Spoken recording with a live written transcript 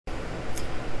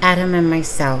Adam and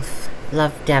myself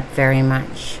love Deb very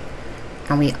much,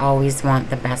 and we always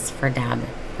want the best for Deb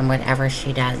and whatever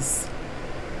she does.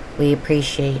 We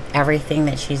appreciate everything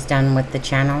that she's done with the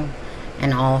channel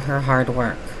and all her hard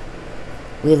work.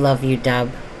 We love you,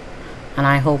 Deb, and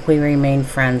I hope we remain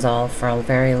friends all for a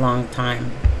very long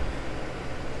time.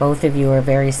 Both of you are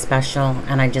very special,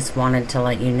 and I just wanted to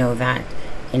let you know that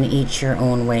in each your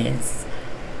own ways.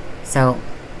 So,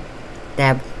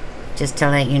 Deb, just to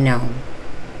let you know,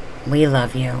 we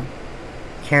love you,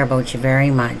 care about you very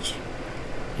much.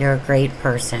 You're a great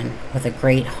person with a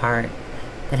great heart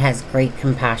that has great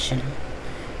compassion,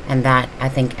 and that I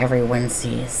think everyone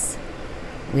sees.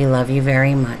 We love you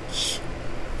very much.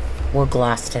 We'll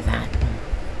gloss to that.